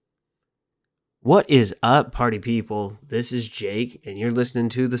What is up, party people? This is Jake, and you're listening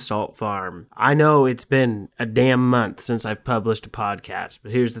to The Salt Farm. I know it's been a damn month since I've published a podcast,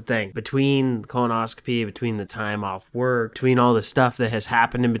 but here's the thing. Between the colonoscopy, between the time off work, between all the stuff that has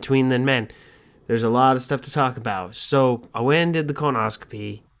happened in between then, man, there's a lot of stuff to talk about. So I went and did the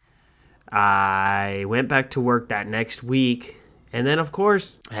colonoscopy. I went back to work that next week, and then, of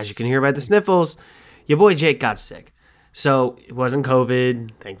course, as you can hear by the sniffles, your boy Jake got sick. So it wasn't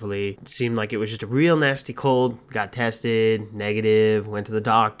COVID, thankfully. It seemed like it was just a real nasty cold. Got tested, negative, went to the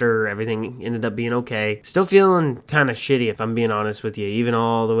doctor. Everything ended up being okay. Still feeling kind of shitty, if I'm being honest with you, even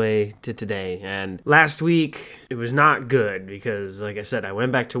all the way to today. And last week, it was not good because, like I said, I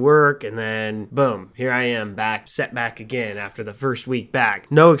went back to work and then, boom, here I am back, set back again after the first week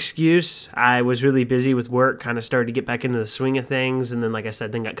back. No excuse. I was really busy with work, kind of started to get back into the swing of things. And then, like I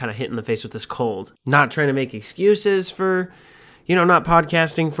said, then got kind of hit in the face with this cold. Not trying to make excuses for not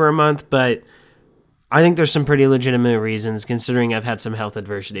podcasting for a month, but I think there's some pretty legitimate reasons considering I've had some health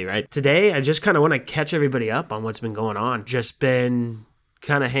adversity, right? Today, I just kind of want to catch everybody up on what's been going on. Just been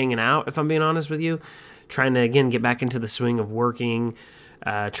kind of hanging out, if I'm being honest with you, trying to, again, get back into the swing of working,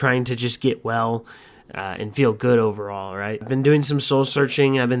 trying to just get well and feel good overall, right? I've been doing some soul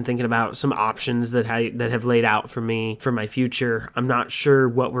searching. I've been thinking about some options that have laid out for me for my future. I'm not sure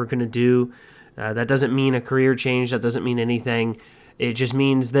what we're going to do. That doesn't mean a career change. That doesn't mean anything. It just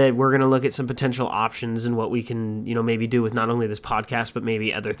means that we're going to look at some potential options and what we can, maybe do with not only this podcast, but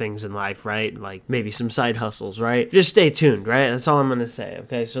maybe other things in life, right? Like maybe some side hustles, right? Just stay tuned, right? That's all I'm going to say,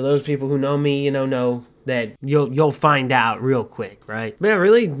 okay? So those people who know me, know that you'll find out real quick, right? But yeah,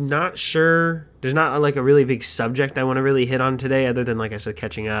 really not sure. There's not like a really big subject I want to really hit on today other than, like I said,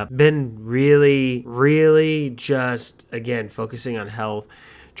 catching up. Been really, really just, again, focusing on health,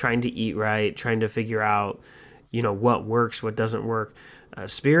 trying to eat right, trying to figure out, what works, what doesn't work.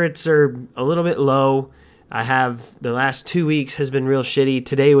 Spirits are a little bit low. The last 2 weeks has been real shitty.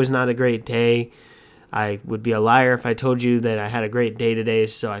 Today was not a great day. I would be a liar if I told you that I had a great day today.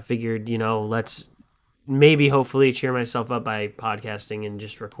 So I figured, let's maybe hopefully cheer myself up by podcasting and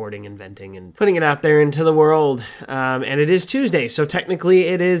just recording and venting and putting it out there into the world. And it is Tuesday, so technically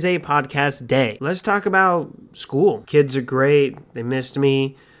it is a podcast day. Let's talk about school. Kids are great. They missed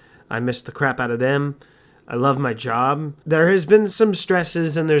me. I missed the crap out of them. I love my job. There has been some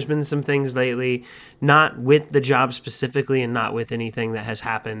stresses and there's been some things lately, not with the job specifically and not with anything that has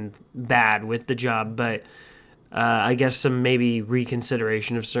happened bad with the job, but I guess some maybe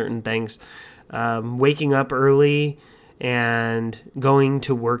reconsideration of certain things. Waking up early and going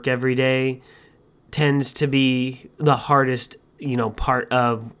to work every day tends to be the hardest, part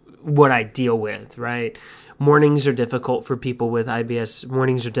of what I deal with, right? Mornings are difficult for people with IBS.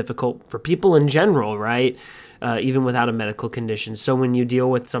 Mornings are difficult for people in general, right? Even without a medical condition. So when you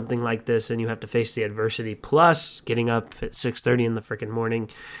deal with something like this and you have to face the adversity, plus getting up at 6:30 in the freaking morning,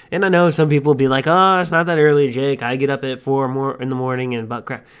 and I know some people will be like, "Oh, it's not that early, Jake. I get up at 4 in the morning and butt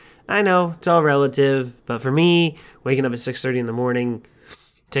crap." I know it's all relative, but for me, waking up at 6:30 in the morning,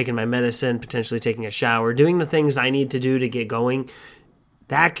 taking my medicine, potentially taking a shower, doing the things I need to do to get going,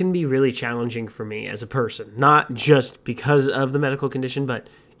 that can be really challenging for me as a person. Not just because of the medical condition, but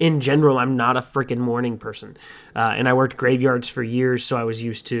in general, I'm not a freaking morning person. And I worked graveyards for years, so I was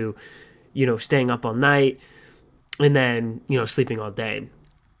used to, staying up all night and then, sleeping all day.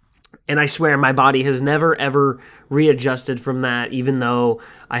 And I swear my body has never, ever readjusted from that, even though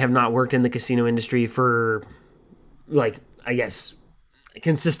I have not worked in the casino industry for,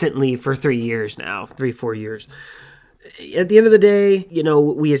 consistently for 3 years now, 4 years. At the end of the day,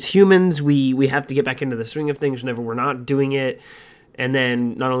 we as humans, we have to get back into the swing of things whenever we're not doing it. And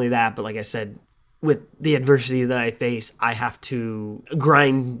then not only that, but like I said, with the adversity that I face, I have to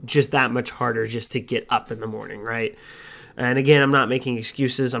grind just that much harder just to get up in the morning, right? And again, I'm not making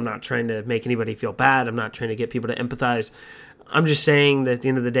excuses. I'm not trying to make anybody feel bad. I'm not trying to get people to empathize. I'm just saying that at the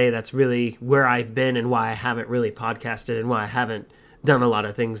end of the day, that's really where I've been and why I haven't really podcasted and why I haven't done a lot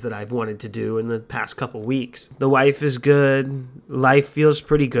of things that I've wanted to do in the past couple weeks. The wife is good. Life feels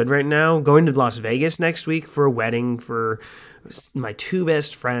pretty good right now. Going to Las Vegas next week for a wedding for my two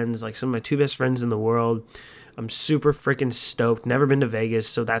best friends, like some of my two best friends in the world. I'm super freaking stoked. Never been to Vegas,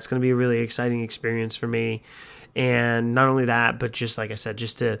 so that's going to be a really exciting experience for me. And not only that, but just like I said,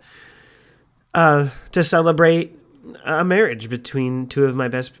 just to celebrate a marriage between two of my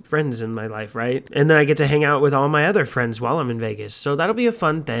best friends in my life, right? And then I get to hang out with all my other friends while I'm in Vegas. So that'll be a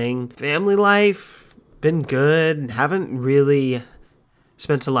fun thing. Family life, been good. Haven't really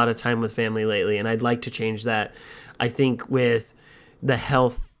spent a lot of time with family lately, and I'd like to change that. I think with the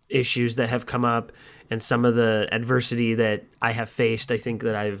health issues that have come up and some of the adversity that I have faced. I think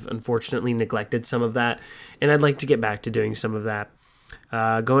that I've unfortunately neglected some of that, and I'd like to get back to doing some of that.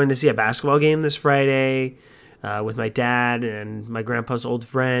 Going to see a basketball game this Friday with my dad and my grandpa's old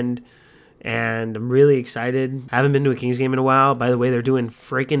friend, and I'm really excited. Haven't been to a Kings game in a while. By the way, they're doing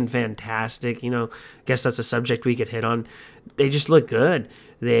freaking fantastic. I guess that's a subject we could hit on. They just look good.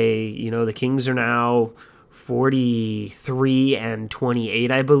 The Kings are now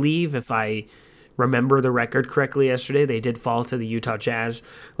 43-28, I believe, if I remember the record correctly yesterday. They did fall to the Utah Jazz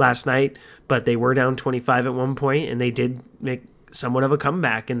last night, but they were down 25 at one point, and they did make somewhat of a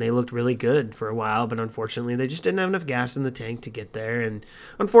comeback, and they looked really good for a while, but unfortunately they just didn't have enough gas in the tank to get there, and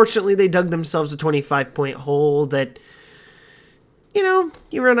unfortunately they dug themselves a 25-point hole that,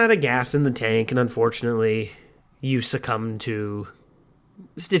 you run out of gas in the tank, and unfortunately you succumb to,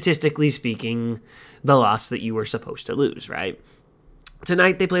 statistically speaking, the loss that you were supposed to lose, right?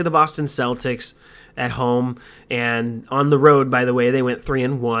 Tonight they play the Boston Celtics at home, and on the road, by the way, they went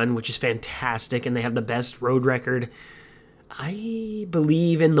 3-1, which is fantastic, and they have the best road record, I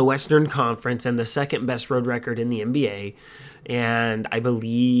believe, in the Western Conference, and the second best road record in the NBA. And I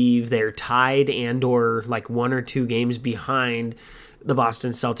believe they're tied and or like 1 or 2 games behind the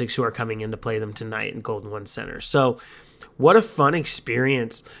Boston Celtics, who are coming in to play them tonight in Golden One Center. So what a fun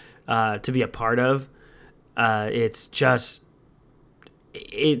experience to be a part of. It's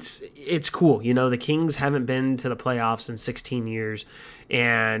cool. The Kings haven't been to the playoffs in 16 years,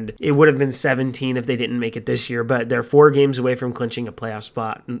 and it would have been 17 if they didn't make it this year, but they're 4 games away from clinching a playoff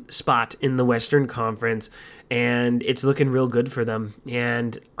spot in the Western Conference, and it's looking real good for them.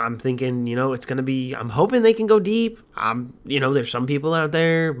 And I'm thinking, it's going to be, I'm hoping they can go deep. There's some people out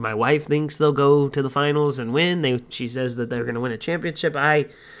there, my wife thinks they'll go to the finals and win. She says that they're going to win a championship.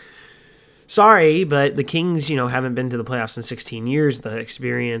 Sorry, but the Kings, haven't been to the playoffs in 16 years. The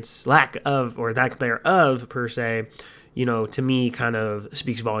experience, lack thereof, per se, to me kind of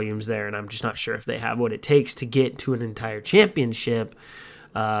speaks volumes there, and I'm just not sure if they have what it takes to get to an entire championship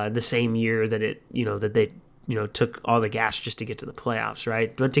the same year that they took all the gas just to get to the playoffs,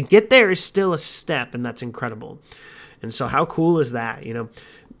 right? But to get there is still a step, and that's incredible. And so how cool is that,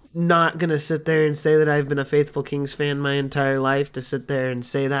 Not going to sit there and say that I've been a faithful Kings fan my entire life. To sit there and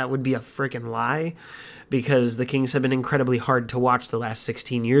say that would be a freaking lie, because the Kings have been incredibly hard to watch the last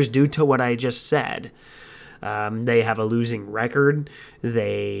 16 years due to what I just said. They have a losing record.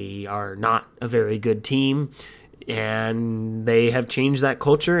 They are not a very good team, and they have changed that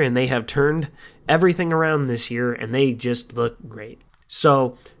culture, and they have turned everything around this year, and they just look great.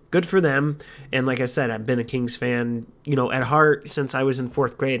 So good for them. And like I said, I've been a Kings fan, at heart since I was in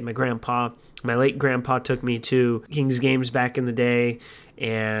 4th grade. My late grandpa took me to Kings games back in the day,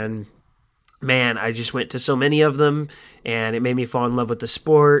 and man, I just went to so many of them, and it made me fall in love with the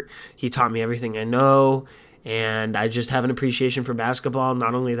sport. He taught me everything I know, and I just have an appreciation for basketball.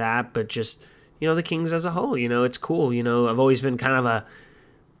 Not only that, but just, the Kings as a whole. It's cool. I've always been kind of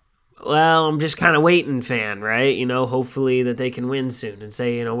I'm just kind of waiting fan, right? Hopefully that they can win soon and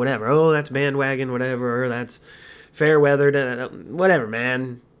say, whatever. Oh, that's bandwagon, whatever. Or that's fair weather, whatever,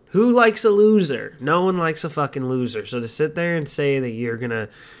 man. Who likes a loser? No one likes a fucking loser. So to sit there and say that you're going to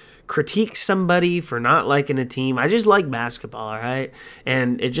critique somebody for not liking a team, I just like basketball, all right?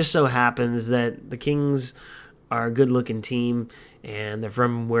 And it just so happens that the Kings are a good-looking team, and they're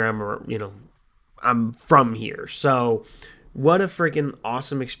from where I'm from here. So what a freaking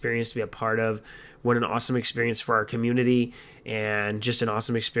awesome experience to be a part of. What an awesome experience for our community, and just an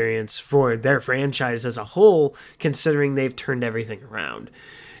awesome experience for their franchise as a whole, considering they've turned everything around.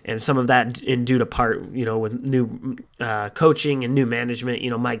 And some of that in due to part, with new coaching and new management.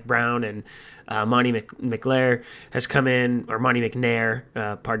 Mike Brown and Monty McNair has come in, or Monty McNair,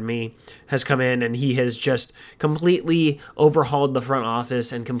 has come in, and he has just completely overhauled the front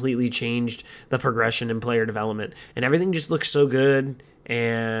office and completely changed the progression and player development. And everything just looks so good.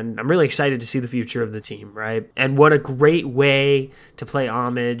 And I'm really excited to see the future of the team, right? And what a great way to pay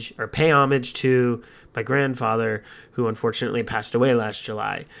homage to my grandfather, who unfortunately passed away last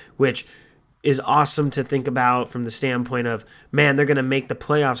July, which is awesome to think about from the standpoint of, man, they're going to make the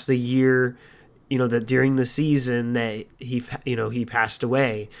playoffs the year, that during the season that he passed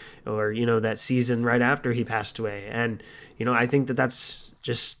away, or, that season right after he passed away. And, I think that's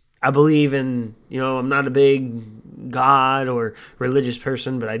just, I believe in, I'm not a big God or religious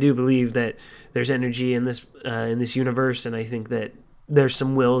person, but I do believe that there's energy in this universe, and I think that there's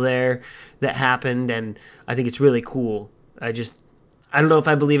some will there that happened, and I think it's really cool. I don't know if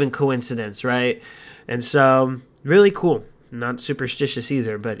I believe in coincidence, right? And so, really cool. not superstitious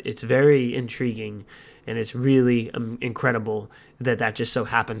either, but it's very intriguing, and it's really incredible that just so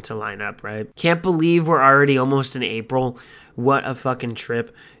happened to line up, right? Can't believe we're already almost in April. What a fucking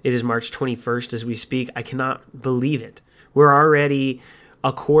trip. It is March 21st as we speak. I cannot believe it. We're already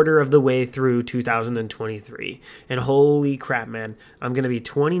a quarter of the way through 2023. And holy crap, man, I'm going to be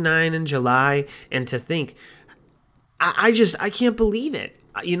 29 in July. And to think, I can't believe it.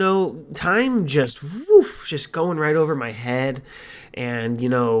 You know, time just going right over my head. And, you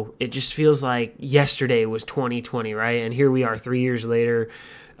know, it just feels like yesterday was 2020, right? And here we are 3 years later,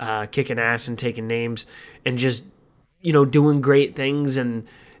 kicking ass and taking names and just, you know, doing great things. And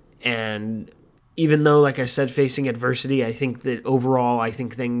even though, like I said, facing adversity, I think that overall, I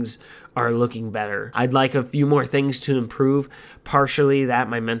think things are looking better. I'd like a few more things to improve. Partially that,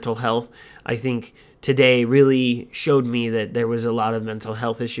 my mental health. I think today really showed me that there was a lot of mental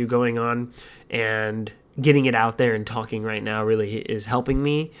health issue going on, and getting it out there and talking right now really is helping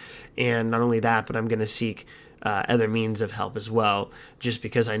me. And not only that, but I'm going to seek other means of help as well, just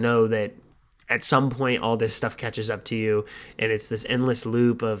because I know that at some point all this stuff catches up to you, and it's this endless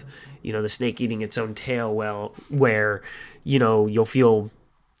loop of, you know, the snake eating its own tail, where, you know, you'll feel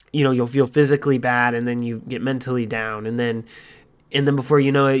physically bad, and then you get mentally down, and then before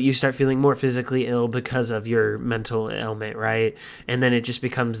you know it, you start feeling more physically ill because of your mental ailment, right? And then it just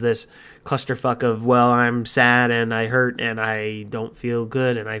becomes this clusterfuck of, well, I'm sad and I hurt and I don't feel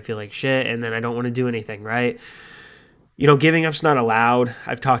good and I feel like shit, and then I don't want to do anything, right? You know, giving up's not allowed.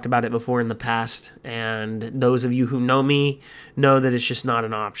 I've talked about it before in the past, and those of you who know me know that it's just not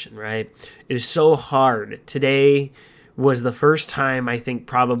an option, right? It is so hard. Today was the first time, I think,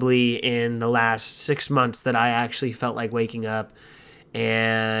 probably in the last 6 months that I actually felt like waking up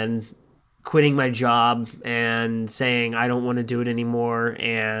and quitting my job and saying I don't want to do it anymore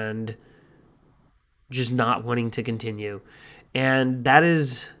and just not wanting to continue. And that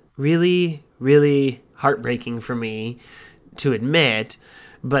is really, really heartbreaking for me to admit,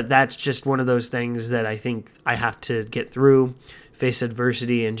 but that's just one of those things that I think I have to get through, face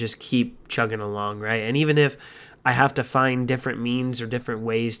adversity, and just keep chugging along, right? And even if I have to find different means or different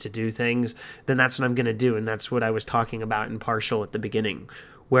ways to do things, then that's what I'm going to do. And that's what I was talking about in Partial at the beginning,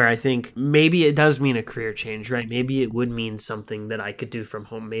 where I think maybe it does mean a career change, right? Maybe it would mean something that I could do from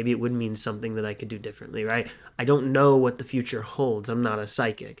home. Maybe it would mean something that I could do differently, right? I don't know what the future holds. I'm not a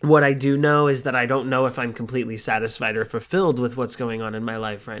psychic. What I do know is that I don't know if I'm completely satisfied or fulfilled with what's going on in my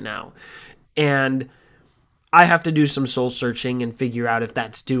life right now. And I have to do some soul searching and figure out if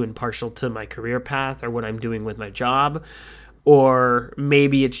that's due in partial to my career path or what I'm doing with my job. Or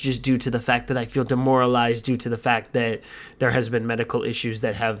maybe it's just due to the fact that I feel demoralized due to the fact that there has been medical issues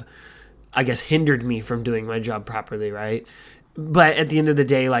that have, I guess, hindered me from doing my job properly, right? But at the end of the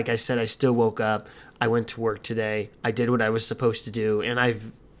day, like I said, I still woke up. I went to work today. I did what I was supposed to do. And I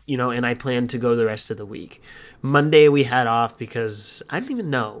plan to go the rest of the week. Monday we had off because I didn't even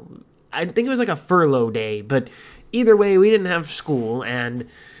know. I think it was like a furlough day, but either way, we didn't have school, and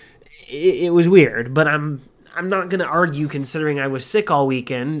it was weird. But I'm not going to argue, considering I was sick all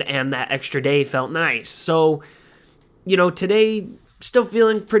weekend and that extra day felt nice. So, you know, today, still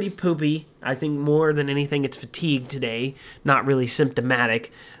feeling pretty poopy. I think more than anything, it's fatigue today, not really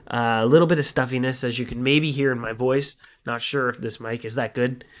symptomatic. A little bit of stuffiness, as you can maybe hear in my voice. Not sure if this mic is that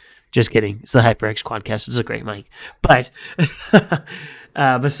good. Just kidding. It's the HyperX Quadcast. It's a great mic. But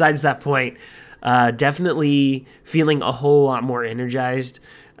besides that point, definitely feeling a whole lot more energized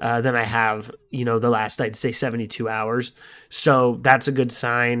than I have, you know, the last, I'd say, 72 hours. So that's a good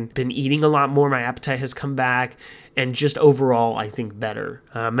sign. Been eating a lot more. My appetite has come back. And just overall, I think better.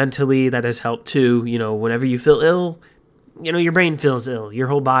 Mentally, that has helped too. You know, whenever you feel ill, you know, your brain feels ill. Your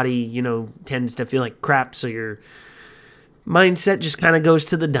whole body, you know, tends to feel like crap. So your mindset just kind of goes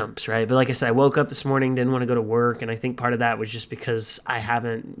to the dumps, right? But like I said, I woke up this morning, didn't want to go to work. And I think part of that was just because I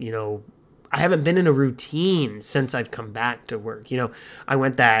haven't been in a routine since I've come back to work. You know, I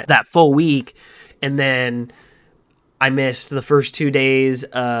went that full week, and then I missed the first 2 days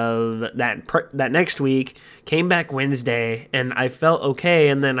of that next week, came back Wednesday, and I felt okay.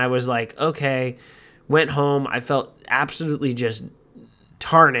 And then I was like, okay, went home. I felt absolutely just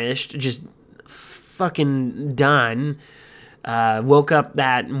tarnished, just fucking done. Woke up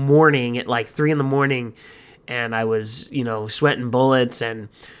that morning at like 3 a.m, and I was, you know, sweating bullets, and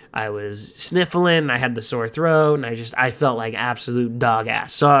I was sniffling. I had the sore throat, and I felt like absolute dog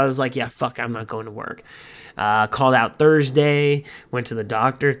ass. So I was like, yeah, fuck, I'm not going to work. Called out Thursday, went to the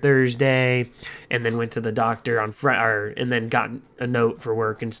doctor Thursday, and then went to the doctor on Friday, and then got a note for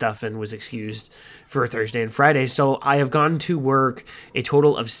work and stuff, and was excused for Thursday and Friday. So I have gone to work a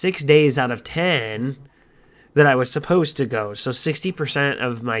total of 6 days out of 10 that I was supposed to go. So 60%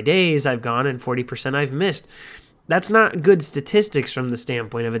 of my days I've gone and 40% I've missed. That's not good statistics from the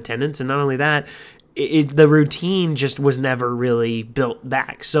standpoint of attendance. And not only that, the routine just was never really built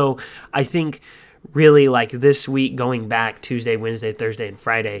back. So I think really like this week, going back Tuesday, Wednesday, Thursday, and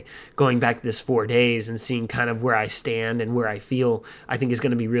Friday, going back this 4 days and seeing kind of where I stand and where I feel, I think is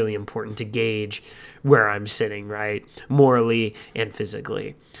going to be really important to gauge where I'm sitting, right? Morally and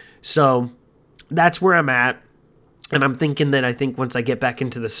physically. So that's where I'm at. And I'm thinking that I think once I get back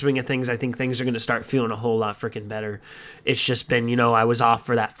into the swing of things, I think things are going to start feeling a whole lot freaking better. It's just been, I was off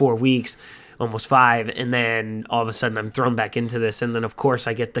for that 4 weeks, almost 5, and then all of a sudden I'm thrown back into this. And then, of course,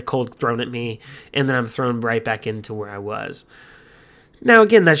 I get the cold thrown at me, and then I'm thrown right back into where I was. Now,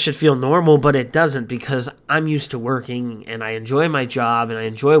 again, that should feel normal, but it doesn't, because I'm used to working, and I enjoy my job, and I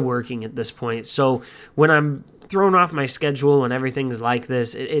enjoy working at this point. So when I'm thrown off my schedule and everything's like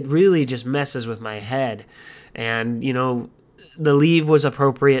this, it really just messes with my head. And, the leave was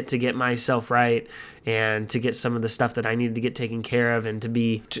appropriate to get myself right and to get some of the stuff that I needed to get taken care of and to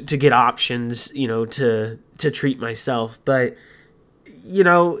get options, to treat myself. But,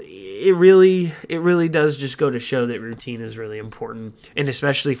 it really does just go to show that routine is really important. And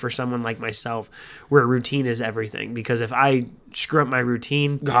especially for someone like myself, where routine is everything. Because if I screw up my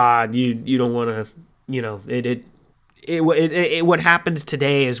routine, God, you don't want to, what happens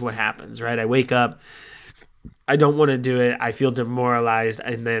today is what happens, right? I wake up, I don't want to do it. I feel demoralized,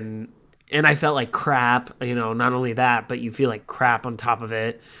 and I felt like crap, not only that, but you feel like crap on top of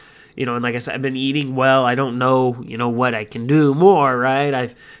it, and like I said, I've been eating well. I don't know, what I can do more, right?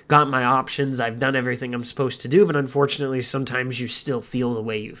 I've got my options. I've done everything I'm supposed to do, but unfortunately, sometimes you still feel the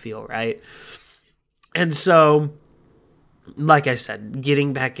way you feel, right? And so, like I said,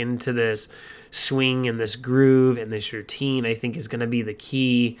 getting back into this swing and this groove and this routine, I think is going to be the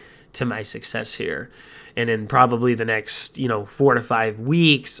key to my success here. And in probably the next, 4 to 5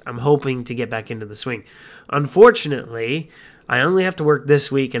 weeks, I'm hoping to get back into the swing. Unfortunately, I only have to work this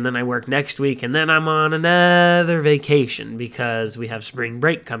week, and then I work next week, and then I'm on another vacation because we have spring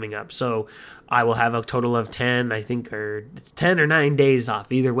break coming up. So I will have a total of 10, I think, or it's 10 or 9 days off.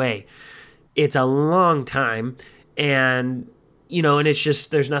 Either way, it's a long time, and and it's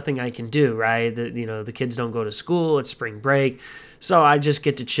just, there's nothing I can do, right? The kids don't go to school, it's spring break. So I just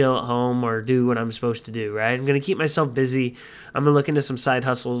get to chill at home or do what I'm supposed to do, right? I'm going to keep myself busy. I'm going to look into some side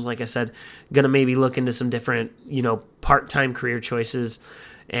hustles. Like I said, going to maybe look into some different, part-time career choices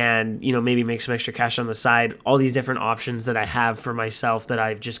and, maybe make some extra cash on the side. All these different options that I have for myself that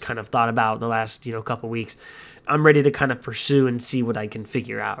I've just kind of thought about the last, couple weeks. I'm ready to kind of pursue and see what I can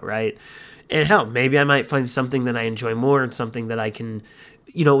figure out, right? And hell, maybe I might find something that I enjoy more and something that I can,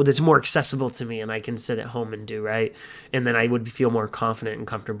 that's more accessible to me and I can sit at home and do, right? And then I would feel more confident and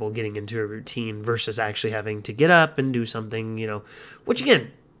comfortable getting into a routine versus actually having to get up and do something, which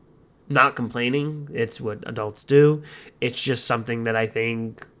again, not complaining. It's what adults do. It's just something that I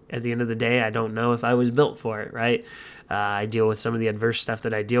think at the end of the day, I don't know if I was built for it, right? I deal with some of the adverse stuff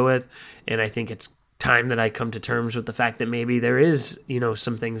that I deal with, and I think it's time that I come to terms with the fact that maybe there is,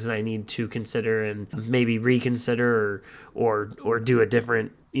 some things that I need to consider and maybe reconsider or do a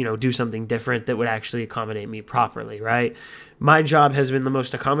different, do something different that would actually accommodate me properly, right? My job has been the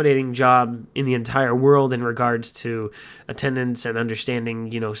most accommodating job in the entire world in regards to attendance and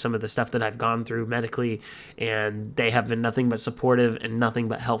understanding, some of the stuff that I've gone through medically, and they have been nothing but supportive and nothing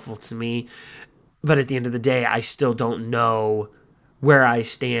but helpful to me. But at the end of the day, I still don't know where I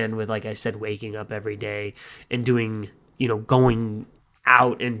stand with, like I said, waking up every day and doing, going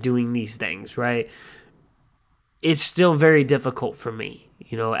out and doing these things, right? It's still very difficult for me,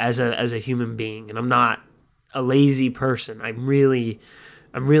 as a human being, and I'm not a lazy person. I'm really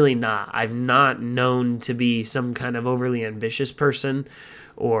not. I'm not known to be some kind of overly ambitious person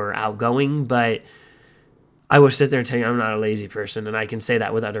or outgoing, but I will sit there and tell you I'm not a lazy person, and I can say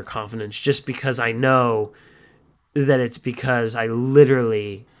that with utter confidence just because I know that it's because I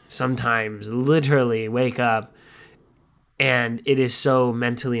sometimes literally wake up and it is so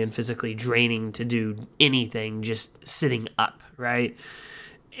mentally and physically draining to do anything just sitting up, right?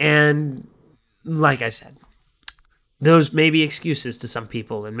 And like I said, those may be excuses to some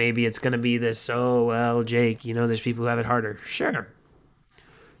people, and maybe it's going to be this, oh, well, Jake, there's people who have it harder. Sure.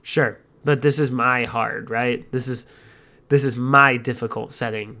 But this is my hard, right? This is my difficult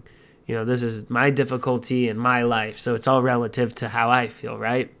setting. This is my difficulty in my life, so it's all relative to how I feel,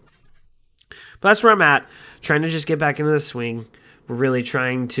 right? But that's where I'm at, trying to just get back into the swing. We're really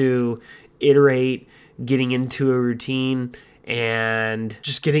trying to iterate, getting into a routine, and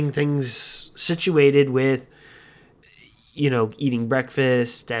just getting things situated with, eating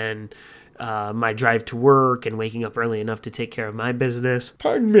breakfast and my drive to work and waking up early enough to take care of my business.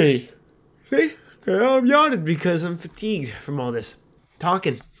 Pardon me. See? I'm yawning because I'm fatigued from all this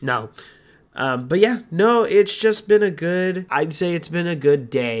talking. No. But yeah, no, it's just been I'd say it's been a good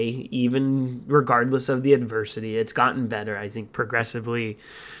day, even regardless of the adversity. It's gotten better, I think, progressively.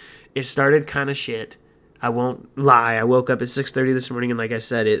 It started kind of shit. I won't lie. I woke up at 6:30 this morning, and like I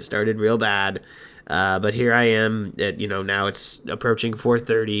said, it started real bad. But here I am at, now it's approaching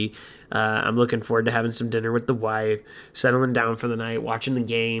 4:30. I'm looking forward to having some dinner with the wife, settling down for the night, watching the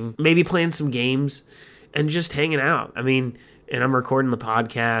game, maybe playing some games, and just hanging out. And I'm recording the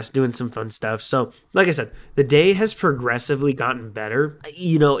podcast, doing some fun stuff. So, like I said, the day has progressively gotten better.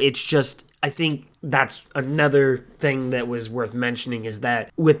 It's just, I think that's another thing that was worth mentioning is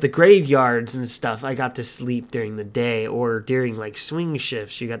that with the graveyards and stuff, I got to sleep during the day, or during like swing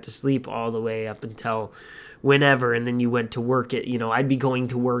shifts, you got to sleep all the way up until whenever, and then you went to work at, I'd be going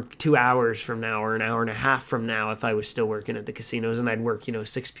to work 2 hours from now or an hour and a half from now if I was still working at the casinos, and I'd work,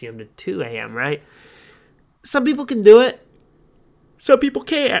 6 p.m. to 2 a.m., right? Some people can do it. Some people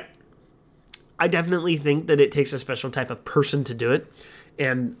can't. I definitely think that it takes a special type of person to do it,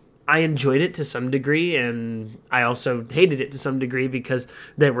 and I enjoyed it to some degree, and I also hated it to some degree because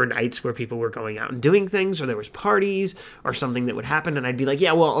there were nights where people were going out and doing things, or there was parties or something that would happen, and I'd be like,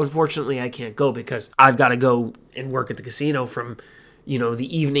 yeah, well, unfortunately I can't go because I've got to go and work at the casino from,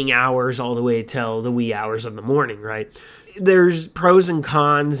 the evening hours all the way till the wee hours of the morning, right? There's pros and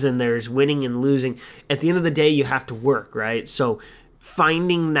cons, and there's winning and losing. At the end of the day, you have to work, right? So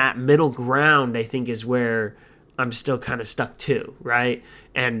finding that middle ground, I think, is where I'm still kind of stuck too, right?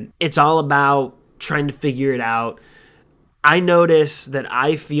 And it's all about trying to figure it out. I notice that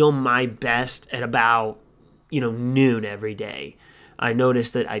I feel my best at about, noon every day. I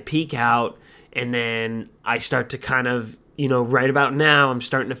notice that I peak out, and then I start to kind of, right about now, I'm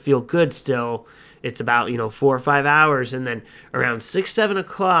starting to feel good still. It's about, 4 or 5 hours. And then around 6, 7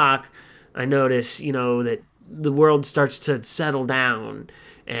 o'clock, I notice, that the world starts to settle down,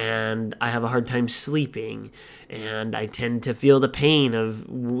 and I have a hard time sleeping, and I tend to feel the pain of,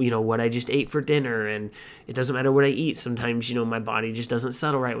 what I just ate for dinner, and it doesn't matter what I eat. Sometimes, my body just doesn't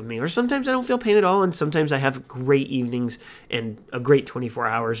settle right with me, or sometimes I don't feel pain at all, and sometimes I have great evenings and a great 24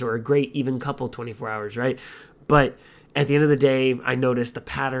 hours, or a great even couple 24 hours, right? But at the end of the day, I notice the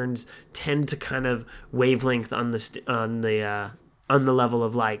patterns tend to kind of wavelength on the level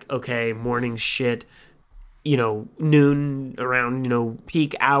of like, okay, morning shit, noon around,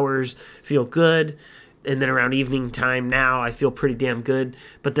 peak hours feel good. And then around evening time now, I feel pretty damn good.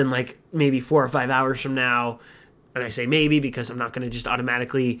 But then like maybe 4 or 5 hours from now, and I say maybe because I'm not going to just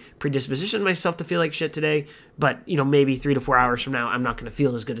automatically predisposition myself to feel like shit today. But, maybe 3 to 4 hours from now, I'm not going to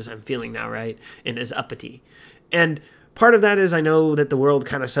feel as good as I'm feeling now, right? And as uppity. And part of that is I know that the world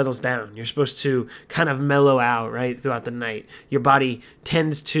kind of settles down. You're supposed to kind of mellow out, right, throughout the night. Your body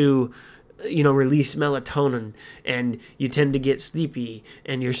tends to release melatonin, and you tend to get sleepy,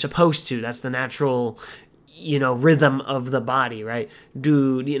 and you're supposed to. That's the natural, rhythm of the body, right?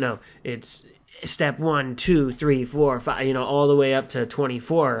 Dude, it's step 1, 2, 3, 4, 5, all the way up to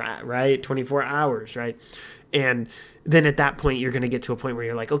 24, right? 24 hours, right? And then at that point, you're going to get to a point where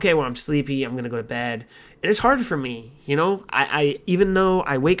you're like, okay, well, I'm sleepy. I'm going to go to bed. And it's hard for me, I even though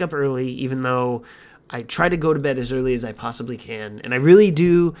I wake up early, even though I try to go to bed as early as I possibly can, and I really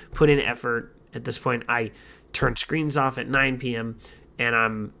do put in effort at this point. I turn screens off at 9 p.m., and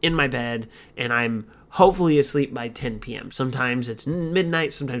I'm in my bed, and I'm hopefully asleep by 10 p.m. Sometimes it's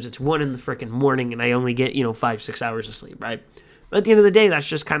midnight, sometimes it's 1 in the frickin' morning, and I only get, 5, 6 hours of sleep, right? But at the end of the day, that's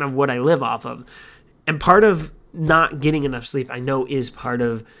just kind of what I live off of. And part of not getting enough sleep, I know, is part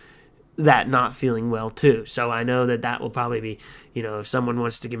of that not feeling well too. So I know that will probably be, if someone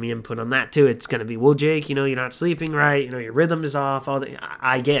wants to give me input on that too, it's going to be, well, Jake, you're not sleeping right. Your rhythm is off.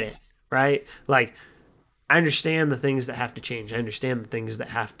 I get it, right? Like, I understand the things that have to change. I understand the things that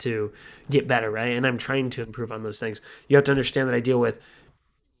have to get better, right? And I'm trying to improve on those things. You have to understand that I deal with,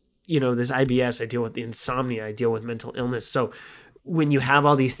 this IBS, I deal with the insomnia, I deal with mental illness. So when you have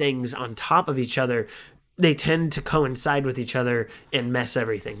all these things on top of each other, they tend to coincide with each other and mess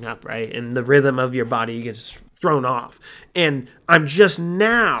everything up, right? And the rhythm of your body gets thrown off. And I'm just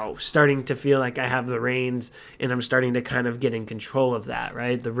now starting to feel like I have the reins, and I'm starting to kind of get in control of that,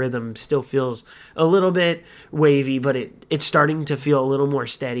 right? The rhythm still feels a little bit wavy, but it's starting to feel a little more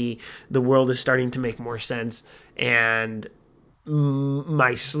steady. The world is starting to make more sense. And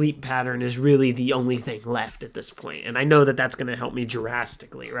my sleep pattern is really the only thing left at this point. And I know that that's going to help me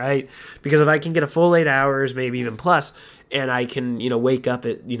drastically, right? Because if I can get a full 8 hours, maybe even plus, and I can, wake up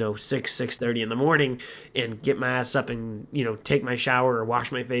at, 6:30 in the morning and get my ass up and, take my shower or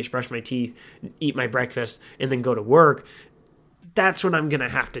wash my face, brush my teeth, eat my breakfast, and then go to work, that's what I'm going to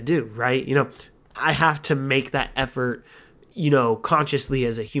have to do, right? I have to make that effort, consciously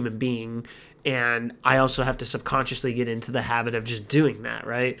as a human being. And I also have to subconsciously get into the habit of just doing that,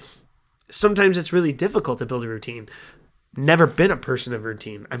 right? Sometimes it's really difficult to build a routine. Never been a person of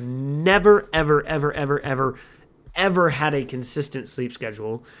routine. I've never, ever, ever, ever, ever, ever had a consistent sleep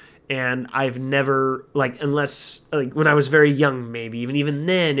schedule. And I've never, unless when I was very young, maybe, even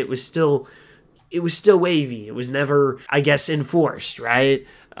then it was still wavy. It was never, I guess, enforced, right?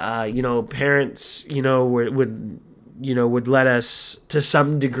 Parents, would let us, to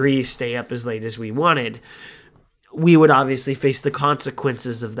some degree, stay up as late as we wanted. We would obviously face the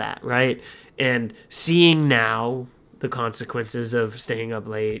consequences of that, right? And seeing now the consequences of staying up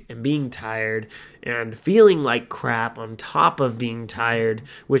late and being tired and feeling like crap on top of being tired,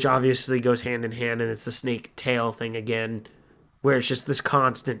 which obviously goes hand in hand, and it's the snake tail thing again, where it's just this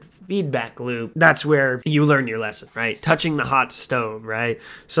constant feedback loop. That's where you learn your lesson, right? Touching the hot stove, right?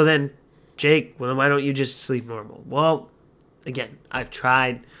 So then, Jake, well, why don't you just sleep normal? Well, again, I've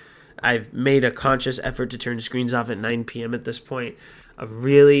tried. I've made a conscious effort to turn screens off at 9 p.m. at this point. I've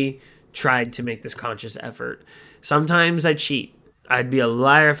really tried to make this conscious effort. Sometimes I cheat. I'd be a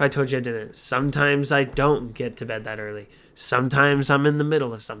liar if I told you I didn't. Sometimes I don't get to bed that early. Sometimes I'm in the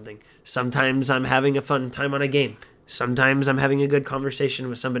middle of something. Sometimes I'm having a fun time on a game. Sometimes I'm having a good conversation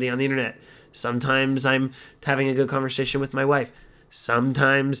with somebody on the internet. Sometimes I'm having a good conversation with my wife.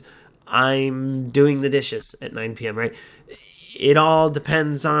 Sometimes I'm doing the dishes at 9 p.m., right? It all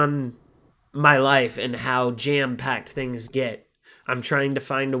depends on my life and how jam-packed things get. I'm trying to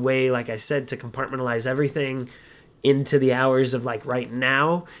find a way, like I said, to compartmentalize everything into the hours of right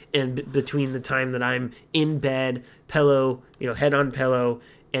now and between the time that I'm in bed, pillow, head on pillow,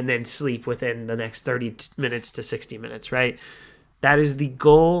 and then sleep within the next 30 minutes to 60 minutes, right? That is the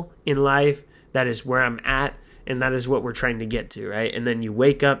goal in life. That is where I'm at, and that is what we're trying to get to, right? And then you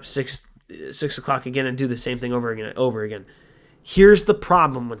wake up 6 o'clock again and do the same thing over again. Here's the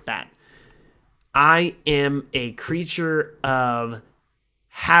problem with that. I am a creature of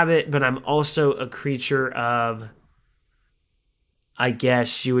habit, but I'm also a creature of, I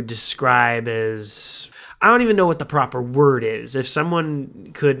guess you would describe as, I don't even know what the proper word is. If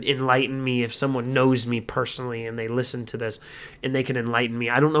someone could enlighten me, if someone knows me personally and they listen to this and they can enlighten me,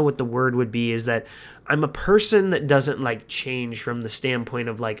 I don't know what the word would be, is that I'm a person that doesn't like change from the standpoint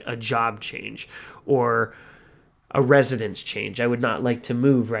of a job change or a residence change. I would not like to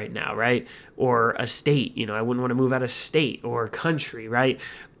move right now, right? Or a state, I wouldn't want to move out of state or country, right?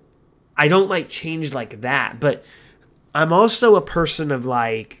 I don't like change like that, but I'm also a person of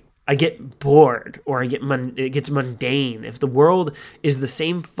I get bored or it gets mundane. If the world is the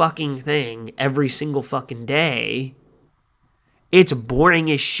same fucking thing every single fucking day, it's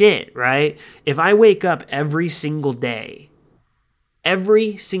boring as shit, right? If I wake up every single day,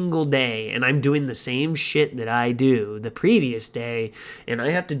 and I'm doing the same shit that I do the previous day, and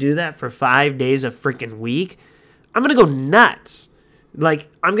I have to do that for 5 days a freaking week, I'm going to go nuts.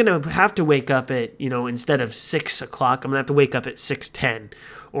 I'm going to have to wake up at, instead of 6 o'clock, I'm going to have to wake up at 6:10.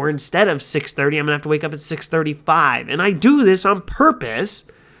 Or instead of 6:30, I'm going to have to wake up at 6:35. And I do this on purpose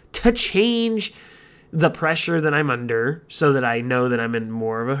to change the pressure that I'm under so that I know that I'm in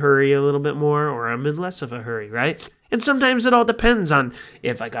more of a hurry a little bit more, or I'm in less of a hurry, right? And sometimes it all depends on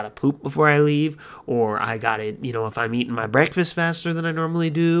if I got to poop before I leave, or I got it, if I'm eating my breakfast faster than I normally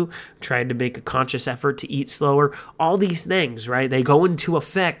do, trying to make a conscious effort to eat slower. All these things, right? They go into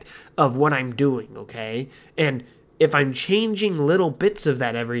effect of what I'm doing, okay? And if I'm changing little bits of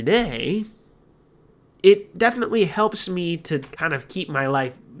that every day, it definitely helps me to kind of keep my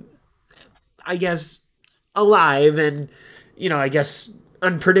life, I guess, alive and, I guess,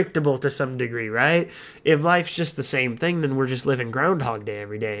 unpredictable to some degree, right? If life's just the same thing, then we're just living Groundhog Day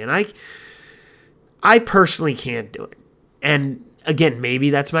every day. And I personally can't do it. And again, maybe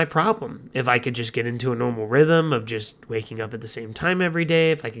that's my problem. If I could just get into a normal rhythm of just waking up at the same time every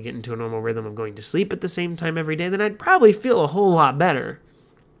day, if I could get into a normal rhythm of going to sleep at the same time every day, then I'd probably feel a whole lot better.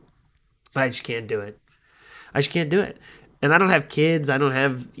 But I just can't do it. And I don't have kids. I don't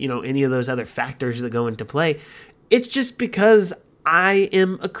have, any of those other factors that go into play. It's just because I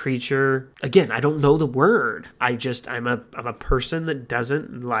am a creature, again, I don't know the word. I'm a person that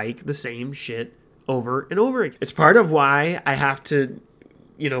doesn't like the same shit over and over again. It's part of why I have to,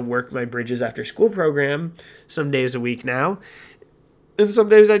 work my Bridges After School program some days a week now. And some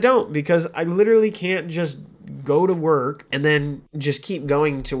days I don't, because I literally can't just go to work and then just keep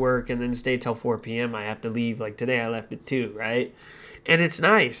going to work and then stay till 4 p.m. I have to leave. Like today I left at 2, right? And it's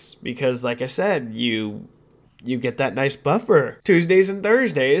nice because, like I said, you get that nice buffer. Tuesdays and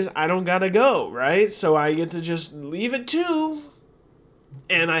Thursdays, I don't gotta go, right? So I get to just leave at 2,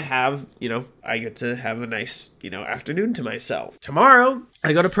 and I get to have a nice, afternoon to myself. Tomorrow,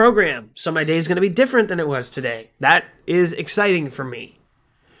 I go to program, so my day is gonna be different than it was today. That is exciting for me.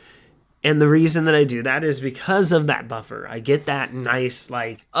 And the reason that I do that is because of that buffer. I get that nice,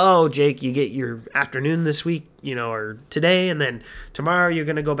 like, oh, Jake, you get your afternoon this week, or today, and then tomorrow you're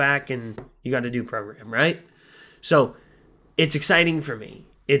going to go back and you got to do program, right? So it's exciting for me.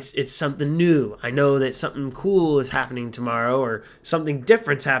 It's something new. I know that something cool is happening tomorrow, or something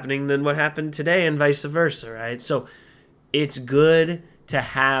different's happening than what happened today, and vice versa, right? So it's good to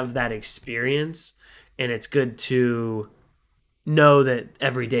have that experience, and it's good to know that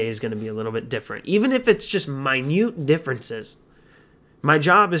every day is going to be a little bit different, even if it's just minute differences. My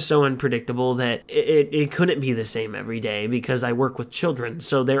job is so unpredictable that it couldn't be the same every day because I work with children,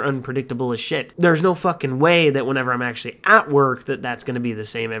 so they're unpredictable as shit. There's no fucking way that whenever I'm actually at work that's going to be the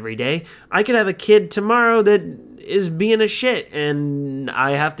same every day. I could have a kid tomorrow that is being a shit and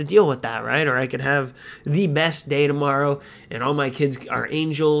I have to deal with that, right? Or I could have the best day tomorrow and all my kids are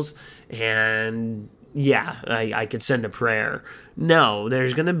angels and yeah, I could send a prayer. No,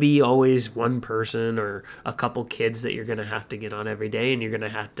 there's going to be always one person or a couple kids that you're going to have to get on every day, and you're going to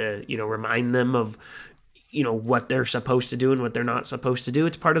have to, remind them of, what they're supposed to do and what they're not supposed to do.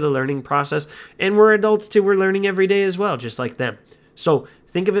 It's part of the learning process, and we're adults too. We're learning every day as well, just like them. So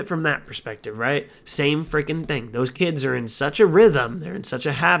think of it from that perspective, right? Same freaking thing. Those kids are in such a rhythm. They're in such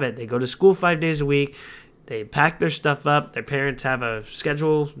a habit. They go to school 5 days a week. They pack their stuff up. Their parents have a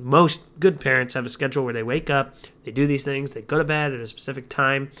schedule. Most good parents have a schedule where they wake up, they do these things, they go to bed at a specific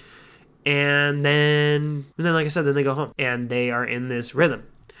time, and then like I said, then they go home, and they are in this rhythm.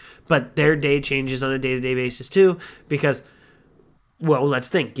 But their day changes on a day-to-day basis too, because, well, let's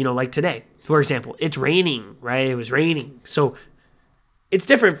think, like today, for example, it's raining, right? It was raining. So it's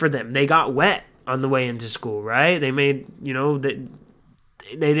different for them. They got wet on the way into school, right? They made,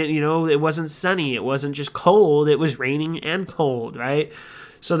 they didn't, it wasn't sunny. It wasn't just cold. It was raining and cold, right?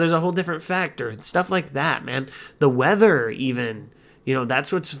 So there's a whole different factor. Stuff like that, man. The weather even,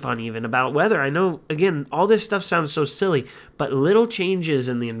 that's what's fun even about weather. I know, again, all this stuff sounds so silly, but little changes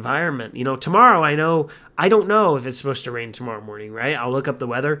in the environment. Tomorrow I don't know if it's supposed to rain tomorrow morning, right? I'll look up the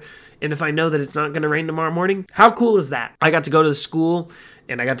weather, and if I know that it's not going to rain tomorrow morning, how cool is that? I got to go to the school,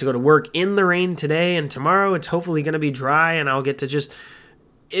 and I got to go to work in the rain today, and tomorrow it's hopefully going to be dry, and I'll get to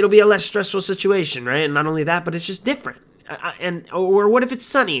it'll be a less stressful situation, right? And not only that, but it's just different. Or what if it's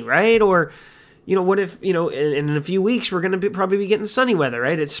sunny, right? Or, what if, in a few weeks we're going to probably be getting sunny weather,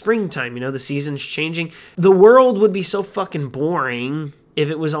 right? It's springtime, the season's changing. The world would be so fucking boring if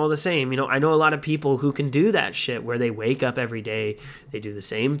it was all the same. I know a lot of people who can do that shit where they wake up every day, they do the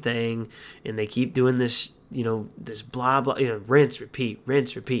same thing, and they keep doing this, this blah, blah, rinse, repeat,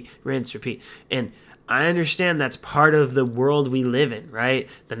 rinse, repeat, rinse, repeat. And I understand that's part of the world we live in, right?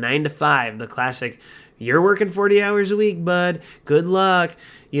 The 9 to 5, the classic, you're working 40 hours a week, bud. Good luck.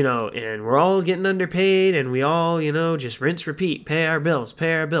 And we're all getting underpaid, and we all, just rinse, repeat, pay our bills,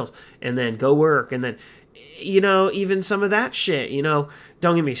 and then go work. And then, even some of that shit,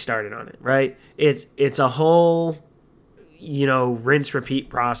 don't get me started on it, right? It's a whole, rinse, repeat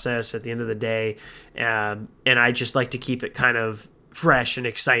process at the end of the day. And I just like to keep it kind of fresh and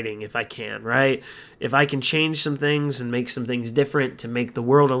exciting if I can, right? If I can change some things and make some things different to make the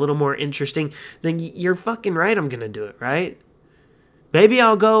world a little more interesting, then you're fucking right, I'm gonna do it, right? Maybe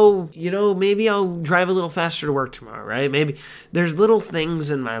I'll go, maybe I'll drive a little faster to work tomorrow, right? Maybe there's little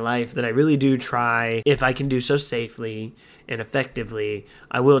things in my life that I really do try, if I can do so safely and effectively,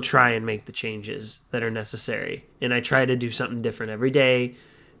 I will try and make the changes that are necessary. And I try to do something different every day,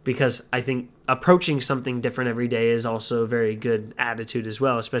 because I think approaching something different every day is also a very good attitude as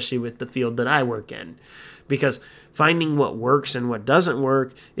well, especially with the field that I work in. Because finding what works and what doesn't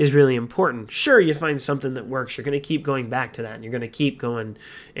work is really important. Sure, you find something that works, you're going to keep going back to that, and you're going to keep going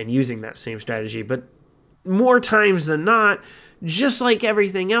and using that same strategy. But more times than not, just like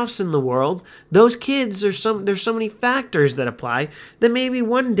everything else in the world, those kids, there's so many factors that apply that maybe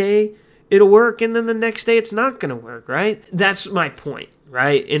one day it'll work and then the next day it's not going to work, right? That's my point.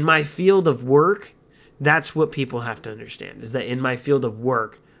 Right? In my field of work, that's what people have to understand, is that in my field of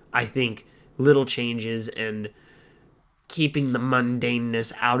work, I think little changes and keeping the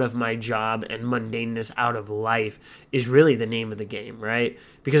mundaneness out of my job and mundaneness out of life is really the name of the game, right?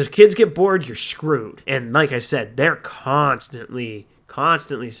 Because if kids get bored, you're screwed. And like I said, they're constantly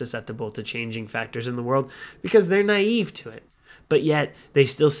constantly susceptible to changing factors in the world because they're naive to it. But yet they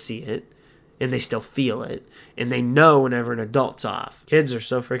still see it and they still feel it and they know whenever an adult's off. Kids are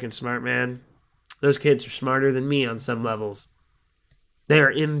so freaking smart, man. Those kids are smarter than me on some levels. They are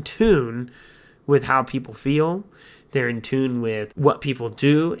in tune with how people feel. They're in tune with what people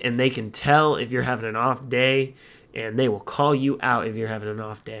do, and they can tell if you're having an off day, and they will call you out if you're having an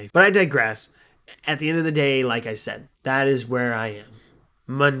off day. But I digress. At the end of the day, like I said, that is where I am.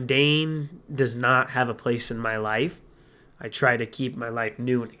 Mundane does not have a place in my life. I try to keep my life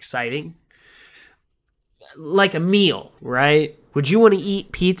new and exciting. Like a meal, right? Would you want to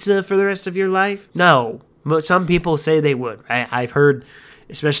eat pizza for the rest of your life? No. But some people say they would, right? I've heard,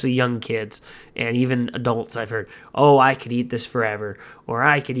 especially young kids and even adults, I've heard, oh, I could eat this forever, or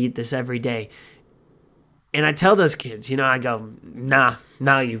I could eat this every day. And I tell those kids, I go, nah,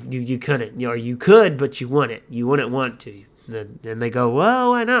 you couldn't. Or you could, but you wouldn't. You wouldn't want to. And they go,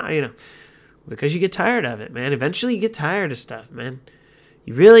 well, why not? Because you get tired of it, man. Eventually you get tired of stuff, man.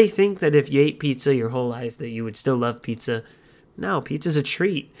 You really think that if you ate pizza your whole life that you would still love pizza? No, pizza's a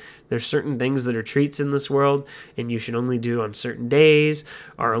treat. There's certain things that are treats in this world, and you should only do on certain days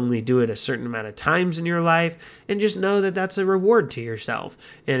or only do it a certain amount of times in your life, and just know that that's a reward to yourself.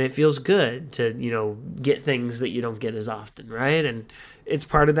 And it feels good to, get things that you don't get as often, right? And it's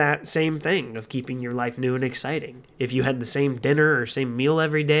part of that same thing of keeping your life new and exciting. If you had the same dinner or same meal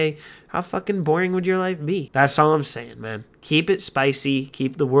every day, how fucking boring would your life be? That's all I'm saying, man. Keep it spicy,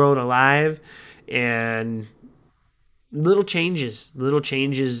 keep the world alive, and little changes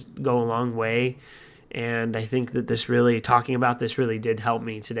go a long way. And I think that talking about this really did help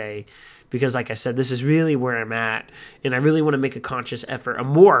me today, because like I said, this is really where I'm at, and I really want to make a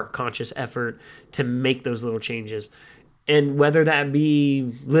more conscious effort to make those little changes. And whether that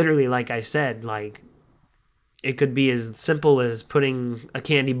be literally, like I said, like it could be as simple as putting a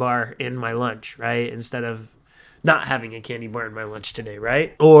candy bar in my lunch, right? Instead of not having a candy bar in my lunch today,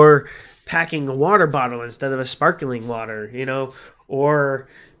 right? Or packing a water bottle instead of a sparkling water, or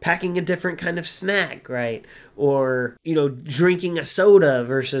packing a different kind of snack, right? Or, drinking a soda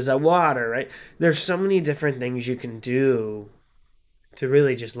versus a water, right? There's so many different things you can do to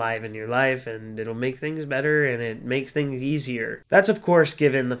really just liven your life, and it'll make things better and it makes things easier. That's, of course,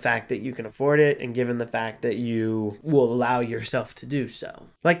 given the fact that you can afford it and given the fact that you will allow yourself to do so.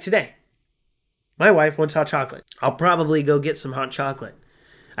 Like today. My wife wants hot chocolate. I'll probably go get some hot chocolate.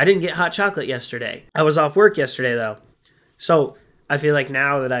 I didn't get hot chocolate yesterday. I was off work yesterday, though. So I feel like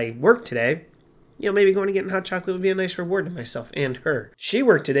now that I work today, maybe going to get hot chocolate would be a nice reward to myself and her. She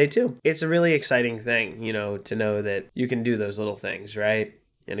worked today, too. It's a really exciting thing, to know that you can do those little things, right?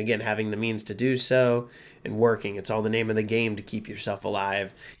 And again, having the means to do so and working, it's all the name of the game to keep yourself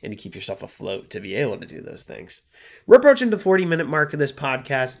alive and to keep yourself afloat to be able to do those things. We're approaching the 40-minute mark of this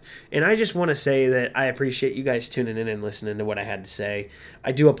podcast, and I just want to say that I appreciate you guys tuning in and listening to what I had to say.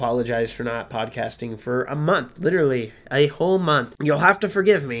 I do apologize for not podcasting for a month, literally a whole month. You'll have to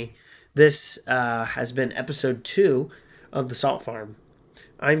forgive me. This has been episode 2 of The Salt Farm.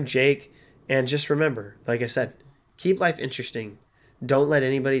 I'm Jake, and just remember, like I said, keep life interesting. Don't let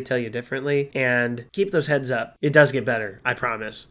anybody tell you differently, and keep those heads up. It does get better, I promise.